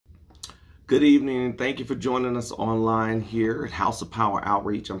Good evening. Thank you for joining us online here at House of Power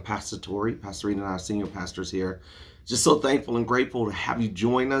Outreach. I'm Pastor Tori. Pastor Reed and I are senior pastors here. Just so thankful and grateful to have you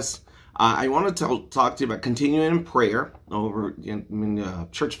join us. I want to talk to you about continuing in prayer over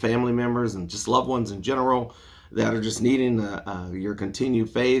church family members and just loved ones in general that are just needing your continued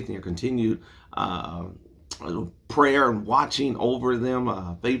faith and your continued prayer and watching over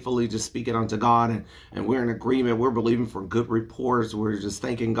them, faithfully just speaking unto God, and we're in agreement. We're believing for good reports. We're just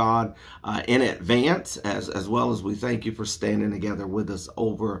thanking God in advance, as well as we thank you for standing together with us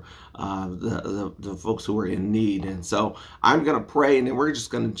over the folks who are in need. And so I'm going to pray, and then we're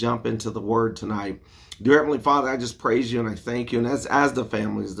just going to jump into the Word tonight. Dear Heavenly Father, I just praise you and I thank you. And as the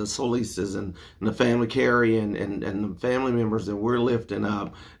families, the Solises and the family, Carrie and the family members that we're lifting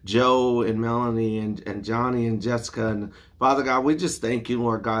up, Joe and Melanie and Johnny and Jessica, and Father God, we just thank you,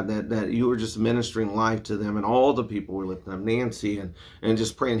 Lord God, that you are just ministering life to them and all the people we're lifting up, Nancy, and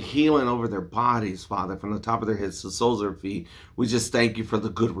just praying healing over their bodies, Father, from the top of their heads to the soles of their feet. We just thank you for the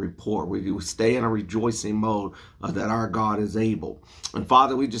good report. We stay in a rejoicing mode that our God is able. And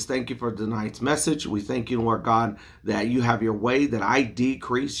Father, we just thank you for tonight's message. We thank you, Lord God, that you have your way, that I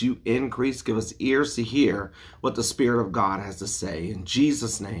decrease, you increase. Give us ears to hear what the Spirit of God has to say. In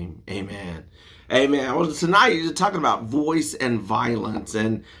Jesus' name, amen. Amen. Well, tonight you're talking about voice and violence,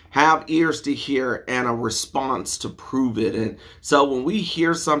 and have ears to hear and a response to prove it. And so when we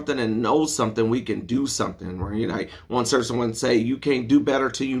hear something and know something, we can do something. Where, you know, I once heard someone say, you can't do better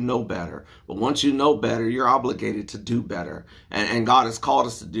till you know better. But once you know better, you're obligated to do better. And God has called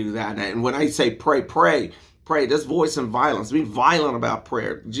us to do that. And when I say pray, pray. This voice and violence. Be violent about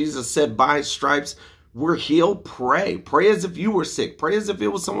prayer. Jesus said, by His stripes we're healed. Pray as if you were sick. Pray as if it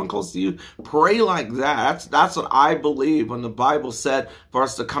was someone close to you. Pray like that. That's what I believe when the Bible said for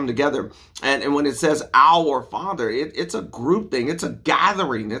us to come together. And when it says our Father, it's a group thing. It's a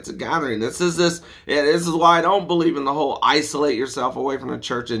gathering. It's a gathering. This is why I don't believe in the whole isolate yourself away from the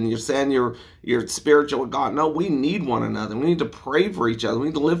church and you're saying you're spiritual with God. No, we need one another. We need to pray for each other. We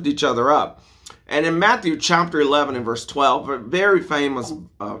need to lift each other up. And in Matthew chapter 11 and verse 12, a very famous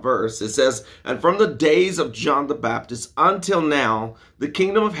verse, it says, and from the days of John the Baptist until now, the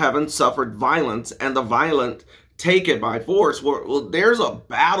kingdom of heaven suffered violence, and the violent take it by force. Well, there's a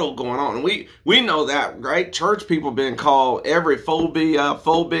battle going on. We know that, right? Church people being called every phobia,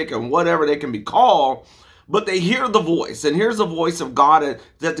 phobic, and whatever they can be called. But they hear the voice, and here's the voice of God,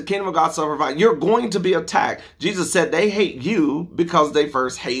 that the kingdom of God suffered violence. You're going to be attacked. Jesus said they hate you because they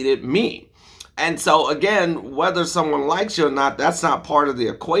first hated me. And so, again, whether someone likes you or not, that's not part of the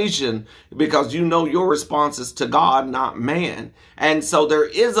equation, because you know your response is to God, not man. And so there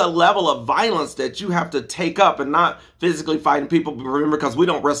is a level of violence that you have to take up, and not physically fighting people. Remember, because we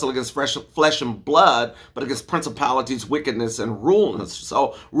don't wrestle against flesh and blood, but against principalities, wickedness, and rulers.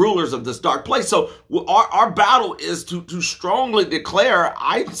 So rulers of this dark place. So our battle is to strongly declare,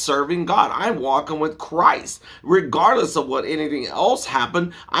 I'm serving God. I'm walking with Christ. Regardless of what anything else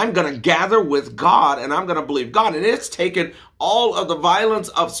happened, I'm going to gather with God, and I'm going to believe God. And it's taken all of the violence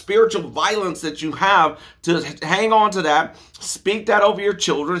of spiritual violence that you have to hang on to that. Speak that over your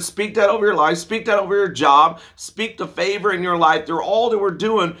children. Speak that over your life. Speak that over your job. Speak the favor in your life. They're all that we're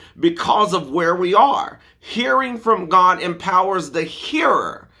doing because of where we are. Hearing from God empowers the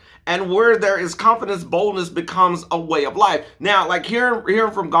hearer. And where there is confidence, boldness becomes a way of life. Now, like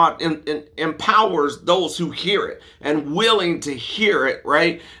hearing from God empowers those who hear it and willing to hear it,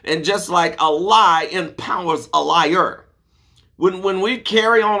 right? And just like a lie empowers a liar. When we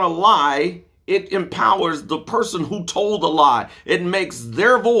carry on a lie, it empowers the person who told the lie. It makes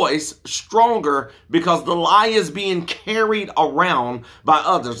their voice stronger because the lie is being carried around by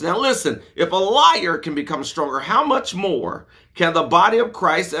others. Now listen, if a liar can become stronger, how much more can the body of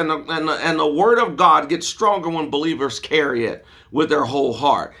Christ and the word of God get stronger when believers carry it with their whole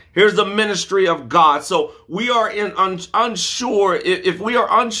heart? Here's the ministry of God. So we are unsure. If we are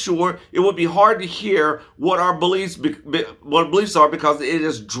unsure, it would be hard to hear what our beliefs are, because it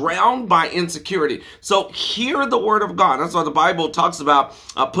is drowned by insecurity. So hear the word of God. That's why the Bible talks about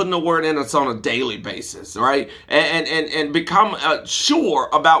putting the word in us on a daily basis, right? And become sure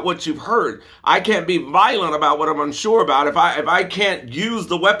about what you've heard. I can't be violent about what I'm unsure about if I can't use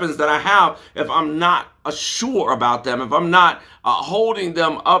the weapons that I have, if I'm not sure about them, if I'm not holding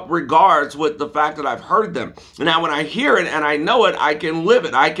them up regards with the fact that I've heard them. Now, when I hear it and I know it, I can live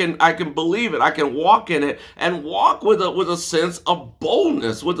it. I can believe it. I can walk in it, and walk with a sense of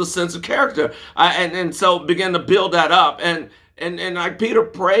boldness, with a sense of character. And so begin to build that up. And like Peter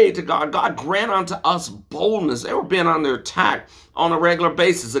prayed to God, God grant unto us boldness. They were being under attack on a regular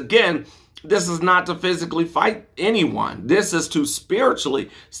basis. Again, This is not to physically fight anyone. This is to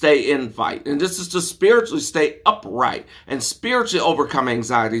spiritually stay in fight. And this is to spiritually stay upright and spiritually overcome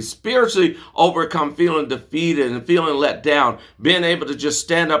anxiety, spiritually overcome feeling defeated and feeling let down, being able to just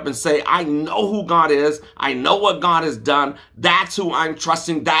stand up and say, I know who God is. I know what God has done. That's who I'm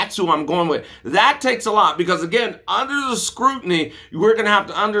trusting. That's who I'm going with. That takes a lot because, again, under the scrutiny, we're going to have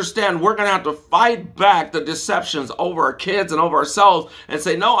to understand we're going to have to fight back the deceptions over our kids and over ourselves and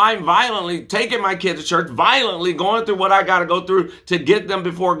say, no, I'm violently taking my kid to church, violently going through what I got to go through to get them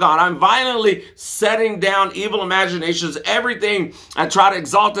before God. I'm violently setting down evil imaginations, everything I try to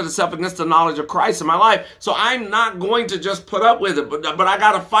exalt itself against the knowledge of Christ in my life. So I'm not going to just put up with it, but I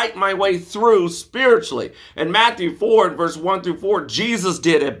got to fight my way through spiritually. In Matthew 4, verse 1 through 4, Jesus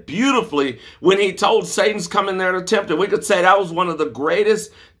did it beautifully when he told Satan's coming there to tempt him. We could say that was one of the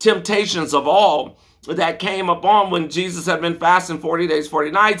greatest temptations of all that came upon when Jesus had been fasting 40 days,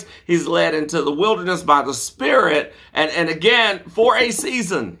 40 nights. He's led into the wilderness by the Spirit. And again, for a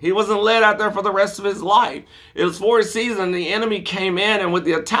season. He wasn't led out there for the rest of his life. It was for a season. The enemy came in and with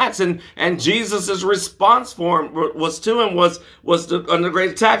the attacks, and Jesus' response for him was on the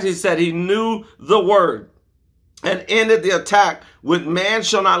great attack. He said he knew the word and ended the attack with, man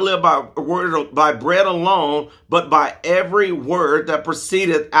shall not live by bread alone, but by every word that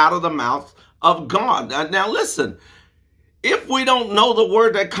proceedeth out of the mouth of God. Now listen, if we don't know the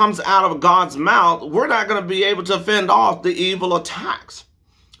word that comes out of God's mouth, we're not going to be able to fend off the evil attacks.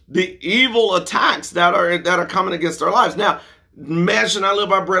 The evil attacks that are coming against our lives. Now, man shall not live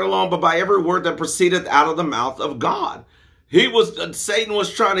by bread alone, but by every word that proceedeth out of the mouth of God. Satan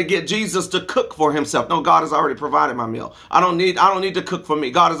was trying to get Jesus to cook for himself. No, God has already provided my meal. I don't need to cook for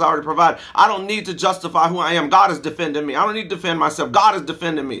me. God has already provided. I don't need to justify who I am. God is defending me. I don't need to defend myself. God is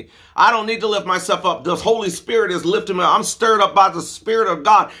defending me. I don't need to lift myself up. The Holy Spirit is lifting me up. I'm stirred up by the Spirit of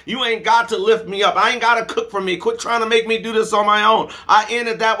God. You ain't got to lift me up. I ain't got to cook for me. Quit trying to make me do this on my own. I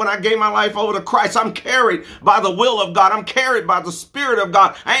ended that when I gave my life over to Christ. I'm carried by the will of God. I'm carried by the Spirit of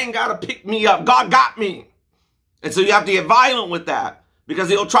God. I ain't got to pick me up. God got me. And so you have to get violent with that, because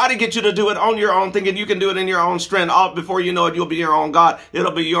he'll try to get you to do it on your own, thinking you can do it in your own strength. All before you know it, you'll be your own God.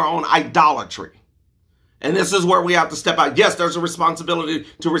 It'll be your own idolatry. And this is where we have to step out. Yes, there's a responsibility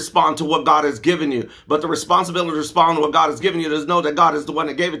to respond to what God has given you. But the responsibility to respond to what God has given you is know that God is the one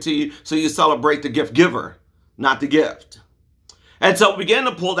that gave it to you. So you celebrate the gift giver, not the gift. And so we begin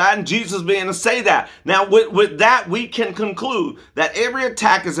to pull that, and Jesus began to say that. Now, with that, we can conclude that every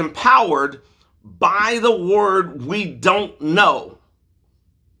attack is empowered by the word we don't know,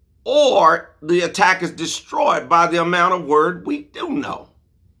 or the attack is destroyed by the amount of word we do know.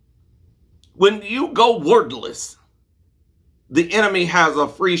 When you go wordless, the enemy has a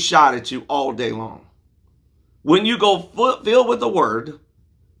free shot at you all day long. When you go filled with the word,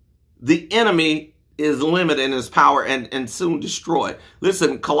 the enemy is limited in his power and soon destroyed.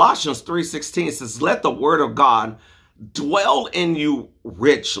 Listen, Colossians 3:16 says, let the word of God dwell in you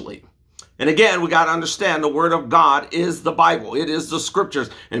richly. And again, we got to understand the word of God is the Bible. It is the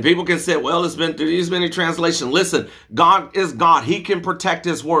scriptures. And people can say, well, it's been through these many translations. Listen, God is God. He can protect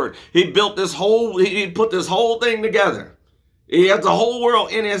his word. He put this whole thing together. He has the whole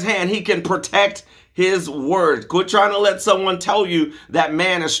world in his hand. He can protect his word. Quit trying to let someone tell you that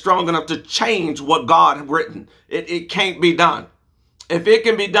man is strong enough to change what God had written. It can't be done. If it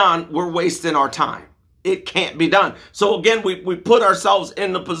can be done, we're wasting our time. It can't be done. So again, we put ourselves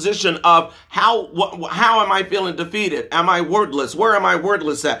in the position of how am I feeling defeated? Am I wordless? Where am I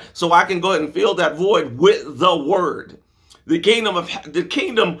wordless at? So I can go ahead and fill that void with the word. The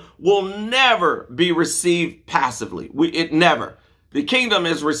kingdom will never be received passively. It never. The kingdom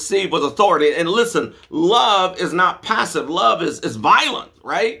is received with authority. And listen, love is not passive. Love is violent,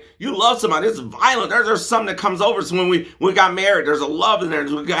 right? You love somebody, it's violent. There's something that comes over us when we got married. There's a love in there.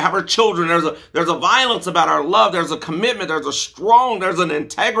 We have our children. There's a violence about our love. There's a commitment. There's an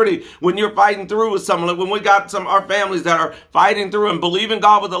integrity when you're fighting through with someone. Like when we got our families that are fighting through and believing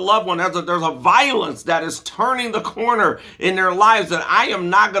God with a loved one, there's a violence that is turning the corner in their lives, that I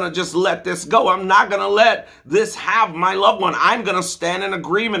am not going to just let this go. I'm not going to let this have my loved one. I'm going to stand in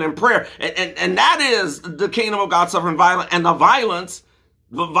agreement in prayer. And that is the kingdom of God suffering violence, and the violent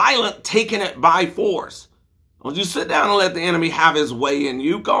taking it by force. Don't you sit down and let the enemy have his way in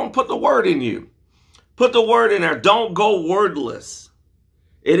you. Go and put the word in you. Put the word in there. Don't go wordless.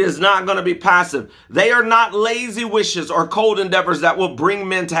 It is not going to be passive. They are not lazy wishes or cold endeavors that will bring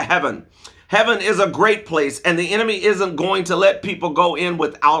men to heaven. Heaven is a great place, and the enemy isn't going to let people go in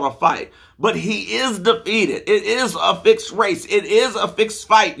without a fight. But he is defeated. It is a fixed race. It is a fixed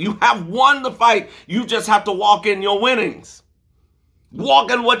fight. You have won the fight. You just have to walk in your winnings.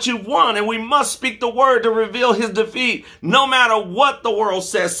 Walk in what you've won, and we must speak the word to reveal his defeat, no matter what the world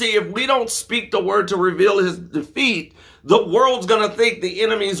says. See, if we don't speak the word to reveal his defeat, the world's going to think the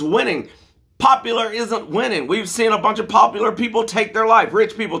enemy's winning. Popular isn't winning. We've seen a bunch of popular people take their life.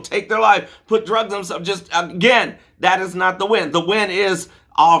 Rich people take their life, put drugs on themselves. Just again, that is not the win. The win is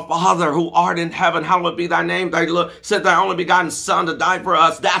our Father who art in heaven, hallowed be thy name. Thy sent thy only begotten Son to die for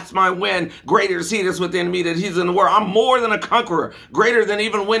us. That's my win. Greater is he that's within me than he's in the world. I'm more than a conqueror, greater than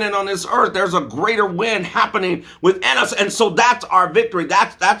even winning on this earth. There's a greater win happening within us. And so that's our victory.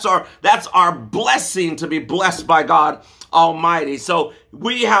 That's our blessing, to be blessed by God Almighty. So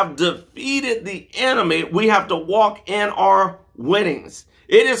we have defeated the enemy. We have to walk in our winnings.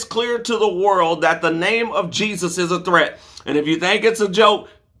 It is clear to the world that the name of Jesus is a threat. And if you think it's a joke,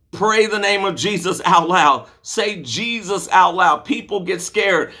 pray the name of Jesus out loud. Say Jesus out loud. People get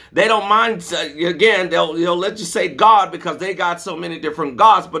scared. They don't mind. Again, they'll let you say God because they got so many different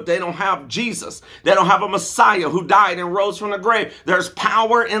gods, but they don't have Jesus. They don't have a Messiah who died and rose from the grave. There's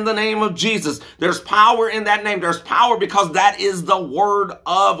power in the name of Jesus. There's power in that name. There's power because that is the word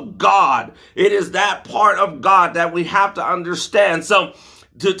of God. It is that part of God that we have to understand. So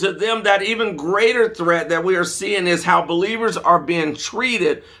to them, that even greater threat that we are seeing is how believers are being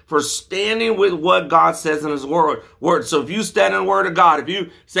treated for standing with what God says in his word. So if you stand in the word of God, if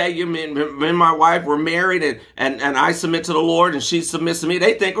you say, me and my wife, we're married and I submit to the Lord and she submits to me,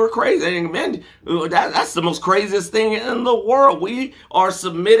 they think we're crazy. They think, man, that's the most craziest thing in the world. We are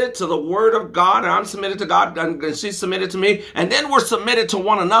submitted to the word of God, and I'm submitted to God and she's submitted to me. And then we're submitted to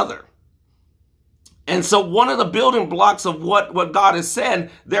one another. And so one of the building blocks of what God has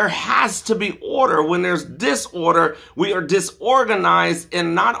said, there has to be order. When there's disorder, we are disorganized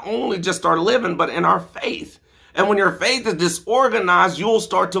in not only just our living, but in our faith. And when your faith is disorganized, you'll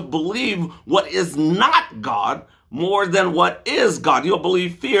start to believe what is not God more than what is God. You'll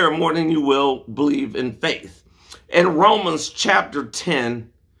believe fear more than you will believe in faith. In Romans chapter 10,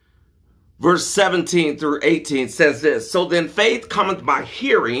 verse 17 through 18 says this: so then faith cometh by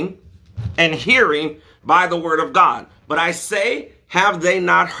hearing, and hearing by the word of God. But I say, have they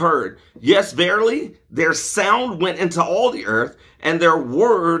not heard? Yes, verily, their sound went into all the earth, and their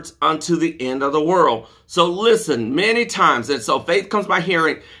words unto the end of the world. So listen, many times, and so faith comes by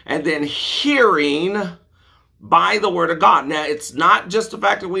hearing, and then hearing by the word of God. Now, it's not just the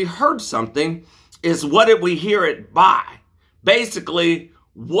fact that we heard something, it's what did we hear it by? Basically,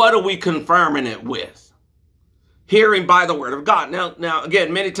 what are we confirming it with? Hearing by the word of God. Now,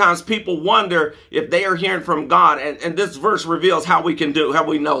 again, many times people wonder if they are hearing from God, and this verse reveals how we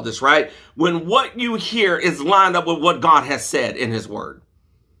know this, right? When what you hear is lined up with what God has said in his word.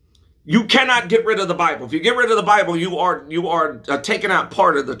 You cannot get rid of the Bible. If you get rid of the Bible, you are taking out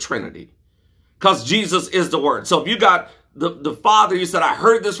part of the Trinity, because Jesus is the word. So if you got the Father, you said, I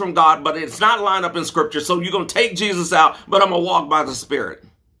heard this from God, but it's not lined up in Scripture, so you're going to take Jesus out, but I'm going to walk by the Spirit.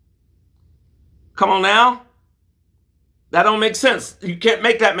 Come on now. That don't make sense. You can't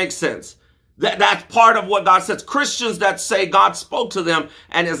make that make sense. That's part of what God says. Christians that say God spoke to them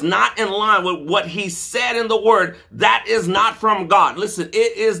and is not in line with what he said in the word, that is not from God. Listen,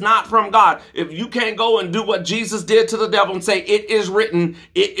 it is not from God. If you can't go and do what Jesus did to the devil and say, it is written,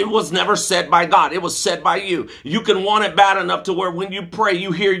 it was never said by God. It was said by you. You can want it bad enough to where when you pray,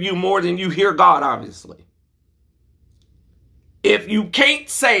 you hear you more than you hear God, obviously. If you can't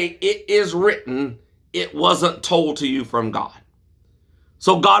say it is written, it wasn't told to you from God.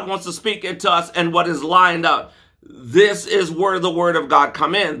 So God wants to speak into us and what is lined up. This is where the word of God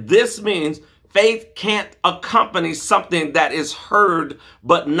come in. This means faith can't accompany something that is heard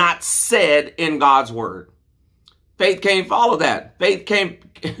but not said in God's word. Faith can't follow that. Faith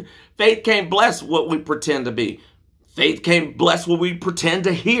can't bless what we pretend to be. Faith can't bless what we pretend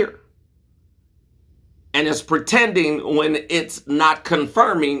to hear. And it's pretending when it's not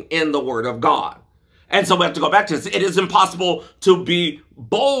confirming in the word of God. And so we have to go back to this. It is impossible to be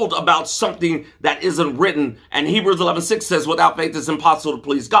bold about something that isn't written. And Hebrews 11:6 says, without faith, it's impossible to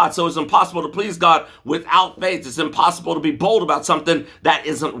please God. So it's impossible to please God without faith. It's impossible to be bold about something that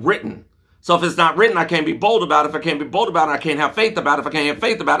isn't written. So if it's not written, I can't be bold about it. If I can't be bold about it, I can't have faith about it. If I can't have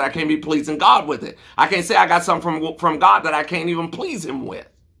faith about it, I can't be pleasing God with it. I can't say I got something from God that I can't even please him with.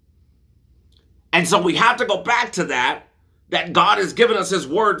 And so we have to go back to that God has given us his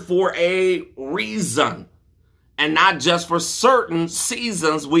word for a reason, and not just for certain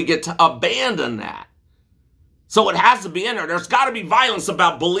seasons we get to abandon that. So it has to be in there. There's got to be violence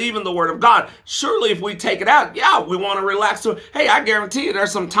about believing the word of God. Surely if we take it out, yeah, we want to relax. So, hey, I guarantee you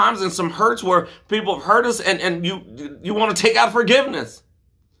there's some times and some hurts where people have hurt us and you want to take out forgiveness.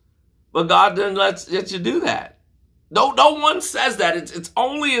 But God didn't let you do that. No one says that. It's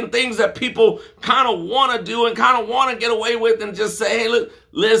only in things that people kind of want to do and kind of want to get away with and just say, hey, look,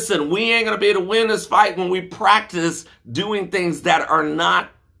 listen, we ain't going to be able to win this fight when we practice doing things that are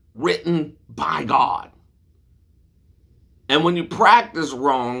not written by God. And when you practice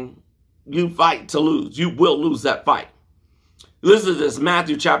wrong, you fight to lose. You will lose that fight. Listen to this,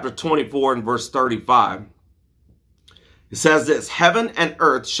 Matthew chapter 24 and verse 35. It says this, heaven and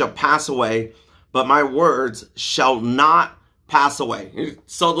earth shall pass away, but my words shall not pass away.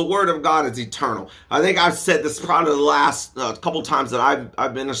 So the word of God is eternal. I think I've said this probably the last couple times that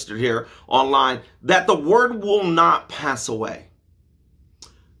I've ministered here online, that the word will not pass away.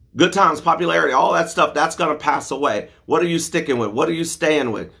 Good times, popularity, all that stuff, that's going to pass away. What are you sticking with? What are you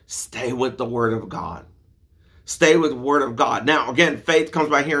staying with? Stay with the word of God. Stay with the word of God. Now, again, faith comes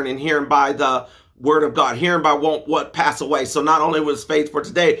by hearing and hearing by the word of God. Hearing by won't what pass away. So not only was faith for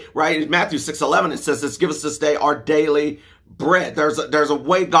today, right? In Matthew 6:11, it says this, give us this day our daily bread. There's a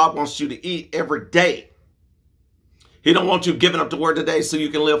way God wants you to eat every day. He don't want you giving up the word today so you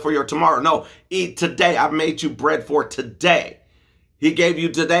can live for your tomorrow. No, eat today. I've made you bread for today. He gave you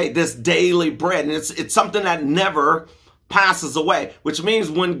today this daily bread. And it's something that never passes away, which means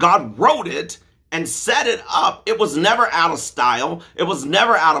when God wrote it, and set it up, it was never out of style. It was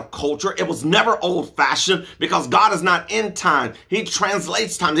never out of culture. It was never old-fashioned because God is not in time. He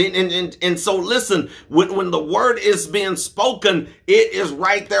translates time. And so listen, when the word is being spoken, it is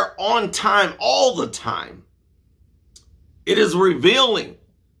right there on time all the time. It is revealing.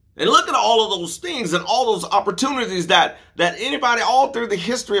 And look at all of those things and all those opportunities that anybody all through the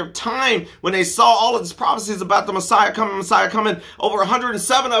history of time, when they saw all of these prophecies about the Messiah coming, over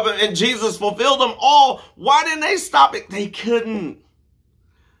 107 of them, and Jesus fulfilled them all. Why didn't they stop it? They couldn't.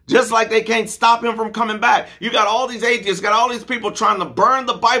 Just like they can't stop him from coming back. You got all these atheists, got all these people trying to burn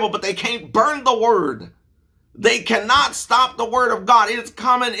the Bible, but they can't burn the word. They cannot stop the word of God. It's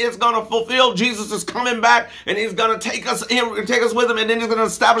coming. It's going to fulfill. Jesus is coming back, and he's going to take us with him, and then he's going to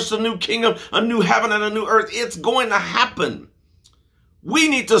establish a new kingdom, a new heaven, and a new earth. It's going to happen. We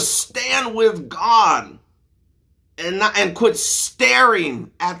need to stand with God and quit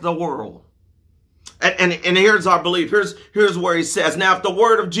staring at the world. And here's our belief. Here's where he says, now, if the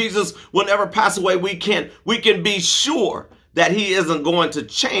word of Jesus will never pass away, we can be sure that he isn't going to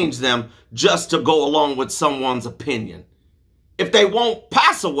change them just to go along with someone's opinion. If they won't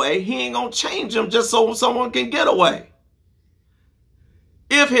pass away, he ain't going to change them just so someone can get away.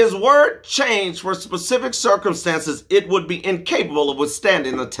 If his word changed for specific circumstances, it would be incapable of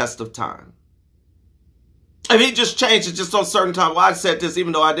withstanding the test of time. If he just changed it just on certain time, well, I said this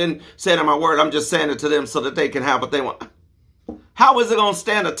even though I didn't say it in my word, I'm just saying it to them so that they can have what they want. How is it going to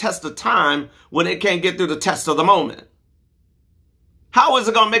stand a test of time when it can't get through the test of the moment? How is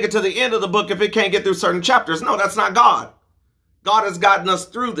it going to make it to the end of the book if it can't get through certain chapters? No, that's not God. God has gotten us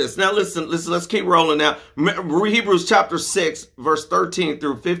through this. Now listen, let's keep rolling now. Hebrews chapter 6, verse 13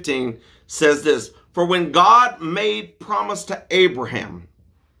 through 15 says this, for when God made promise to Abraham,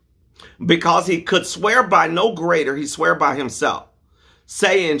 because he could swear by no greater, he swore by himself,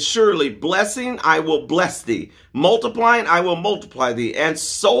 saying, surely blessing I will bless thee, multiplying I will multiply thee. And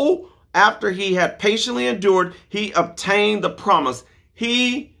so after he had patiently endured, he obtained the promise.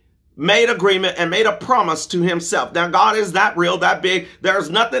 He made agreement and made a promise to himself. Now, God is that real, that big. There's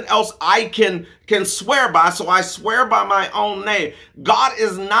nothing else I can swear by, so I swear by my own name. God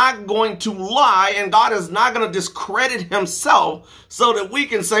is not going to lie, and God is not going to discredit himself so that we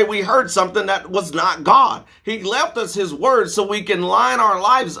can say we heard something that was not God. He left us his word so we can line our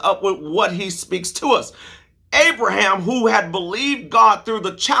lives up with what he speaks to us. Abraham, who had believed God through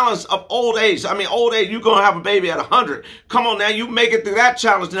the challenge of old age. I mean, old age, you're going to have a baby at 100. Come on now, you make it through that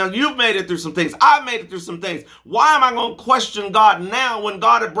challenge. Now, you've made it through some things. I've made it through some things. Why am I going to question God now when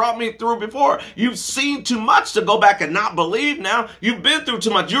God had brought me through before? You've seen too much to go back and not believe now. You've been through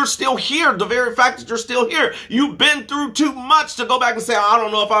too much. You're still here. The very fact that you're still here. You've been through too much to go back and say, I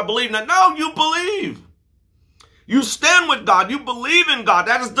don't know if I believe now. No, you believe. You stand with God. You believe in God.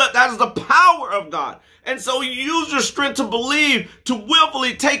 That is the power of God. And so you use your strength to believe, to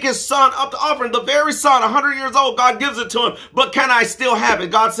willfully take his son up to offering. The very son, 100 years old, God gives it to him. But can I still have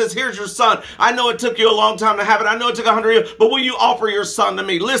it? God says, here's your son. I know it took you a long time to have it. I know it took 100 years, but will you offer your son to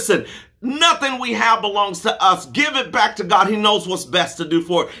me? Listen, nothing we have belongs to us. Give it back to God. He knows what's best to do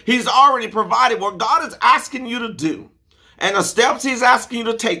for it. He's already provided what God is asking you to do. And the steps he's asking you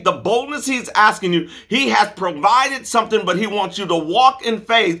to take, the boldness he's asking you, he has provided something, but he wants you to walk in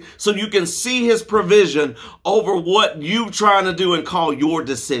faith so you can see his provision over what you're trying to do and call your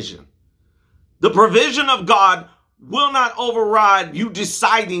decision. The provision of God will not override you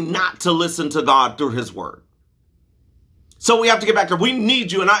deciding not to listen to God through his word. So we have to get back there. We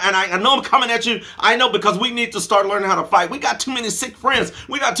need you. And I know I'm coming at you. I know, because we need to start learning how to fight. We got too many sick friends.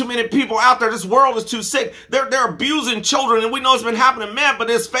 We got too many people out there. This world is too sick. They're abusing children, and we know it's been happening, man, but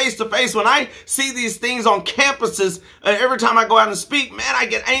it's face to face. When I see these things on campuses, every time I go out and speak, man, I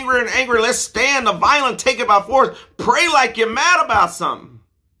get angrier and angrier. Let's stand the violent, take it by force. Pray like you're mad about something.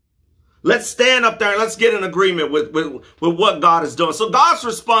 Let's stand up there and let's get in agreement with what God is doing. So God's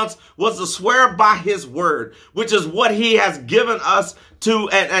response was to swear by his word, which is what he has given us to.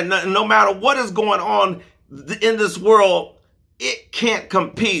 And no matter what is going on in this world, it can't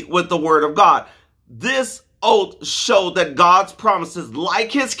compete with the word of God. This oath showed that God's promises,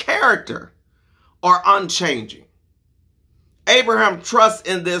 like his character, are unchanging. Abraham's trust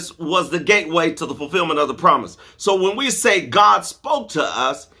in this was the gateway to the fulfillment of the promise. So when we say God spoke to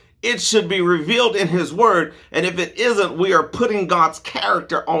us, it should be revealed in his word. And if it isn't, we are putting God's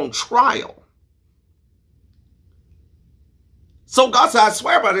character on trial. So God said, I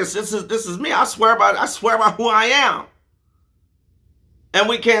swear by this. This is me. I swear by who I am. And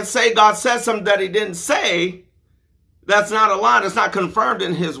we can't say God said something that he didn't say. That's not aligned. It's not confirmed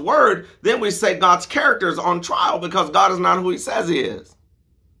in his word. Then we say God's character is on trial because God is not who he says he is.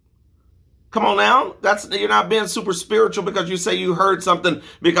 Come on now. You're not being super spiritual because you say you heard something,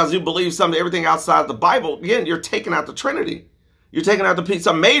 because you believe something, everything outside the Bible. Again, you're taking out the Trinity. You're taking out the piece,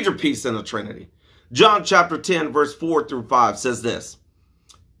 a major piece in the Trinity. John chapter 10, verse 4 through 5 says this.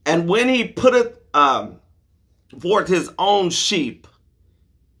 And when he putteth forth his own sheep,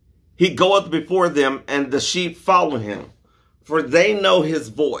 he goeth before them, and the sheep follow him, for they know his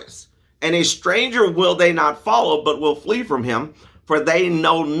voice. And a stranger will they not follow, but will flee from him, for they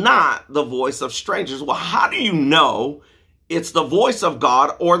know not the voice of strangers. Well, how do you know it's the voice of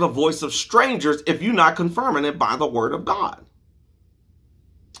God or the voice of strangers if you're not confirming it by the word of God?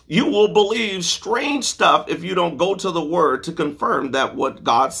 You will believe strange stuff if you don't go to the word to confirm that what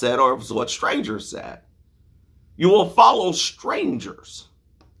God said or what strangers said. You will follow strangers.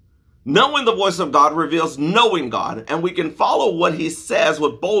 Knowing the voice of God reveals knowing God, and we can follow what he says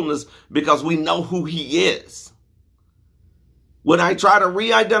with boldness because we know who he is. When I try to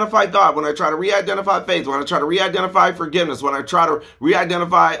re-identify God, when I try to re-identify faith, when I try to re-identify forgiveness, when I try to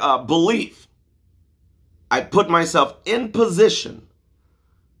re-identify belief, I put myself in position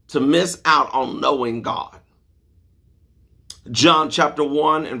to miss out on knowing God. John chapter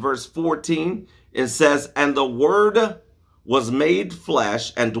 1 and verse 14, it says, and the word was made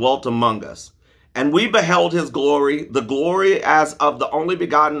flesh and dwelt among us. And we beheld his glory, the glory as of the only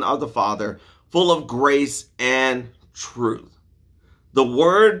begotten of the Father, full of grace and truth. The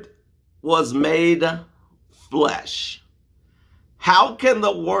word was made flesh. How can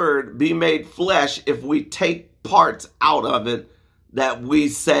the word be made flesh if we take parts out of it that we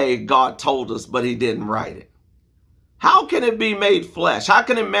say God told us, but he didn't write it? How can it be made flesh? How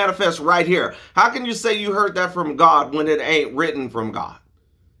can it manifest right here? How can you say you heard that from God when it ain't written from God?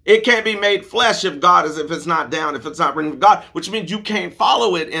 It can't be made flesh if it's not down, if it's not written from God, which means you can't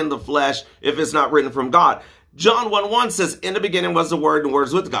follow it in the flesh if it's not written from God. John 1:1 says, in the beginning was the word, and the word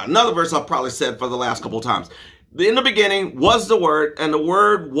was with God. Another verse I've probably said for the last couple of times. In the beginning was the word, and the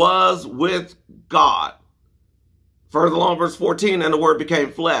word was with God. Further along, verse 14, and the word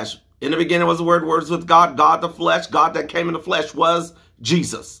became flesh. In the beginning was the word was with God, God the flesh. God that came in the flesh was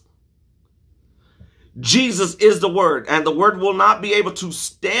Jesus. Jesus is the word, and the word will not be able to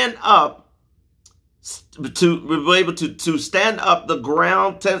stand up, to stand up the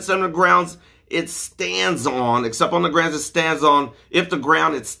ground, 10 grounds it stands on, except on the grounds it stands on, if the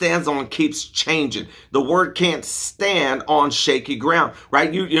ground it stands on keeps changing. The word can't stand on shaky ground,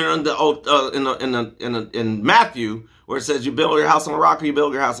 right? You know, in Matthew, where it says you build your house on a rock or you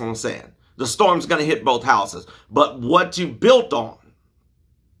build your house on sand. The storm's going to hit both houses. But what you built on,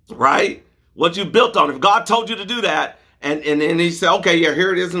 right? What you built on, if God told you to do that, and then he said, okay, yeah,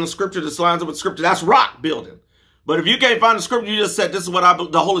 here it is in the scripture, this lines up with scripture, that's rock building. But if you can't find the scripture, you just said, this is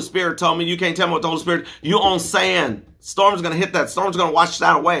what the Holy Spirit told me. You can't tell me what the Holy Spirit, you on sand. Storm's going to hit that. Storm's going to wash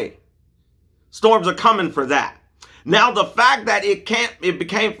that away. Storms are coming for that. Now, the fact that it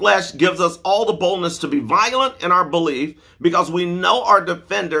became flesh gives us all the boldness to be violent in our belief because we know our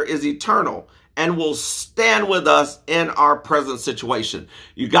defender is eternal and will stand with us in our present situation.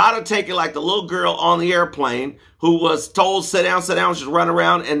 You got to take it like the little girl on the airplane who was told, sit down, she's running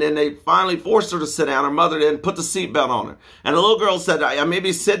around, and then they finally forced her to sit down. Her mother didn't put the seatbelt on her. And the little girl said, I may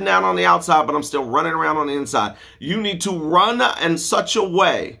be sitting down on the outside, but I'm still running around on the inside. You need to run in such a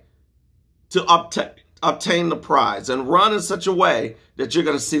way to obtain the prize, and run in such a way that you're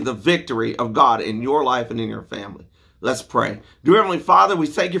going to see the victory of God in your life and in your family. Let's pray. Dear Heavenly Father, we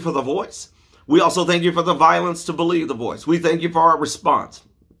thank you for the voice. We also thank you for the violence to believe the voice. We thank you for our response.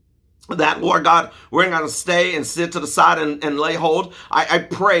 That, Lord God, we're going to stay and sit to the side and lay hold. I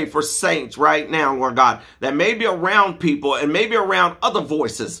pray for saints right now, Lord God, that may be around people and maybe around other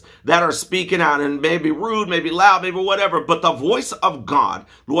voices that are speaking out and maybe rude, maybe loud, maybe whatever, but the voice of God,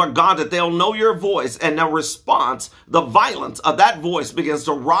 Lord God, that they'll know your voice and their response, the violence of that voice begins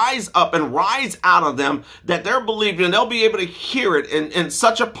to rise up and rise out of them, that they're believing and they'll be able to hear it in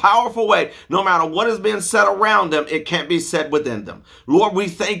such a powerful way. No matter what is being said around them, it can't be said within them. Lord, we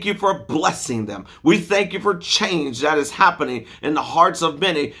thank you for blessing them. We thank you for change that is happening in the hearts of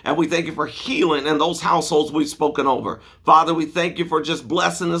many, and we thank you for healing in those households we've spoken over. Father, we thank you for just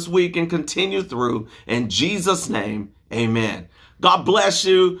blessing this week and continue through. In Jesus' name, amen. God bless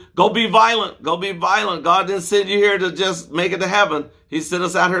you. Go be violent. Go be violent. God didn't send you here to just make it to heaven. He sent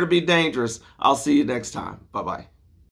us out here to be dangerous. I'll see you next time. Bye-bye.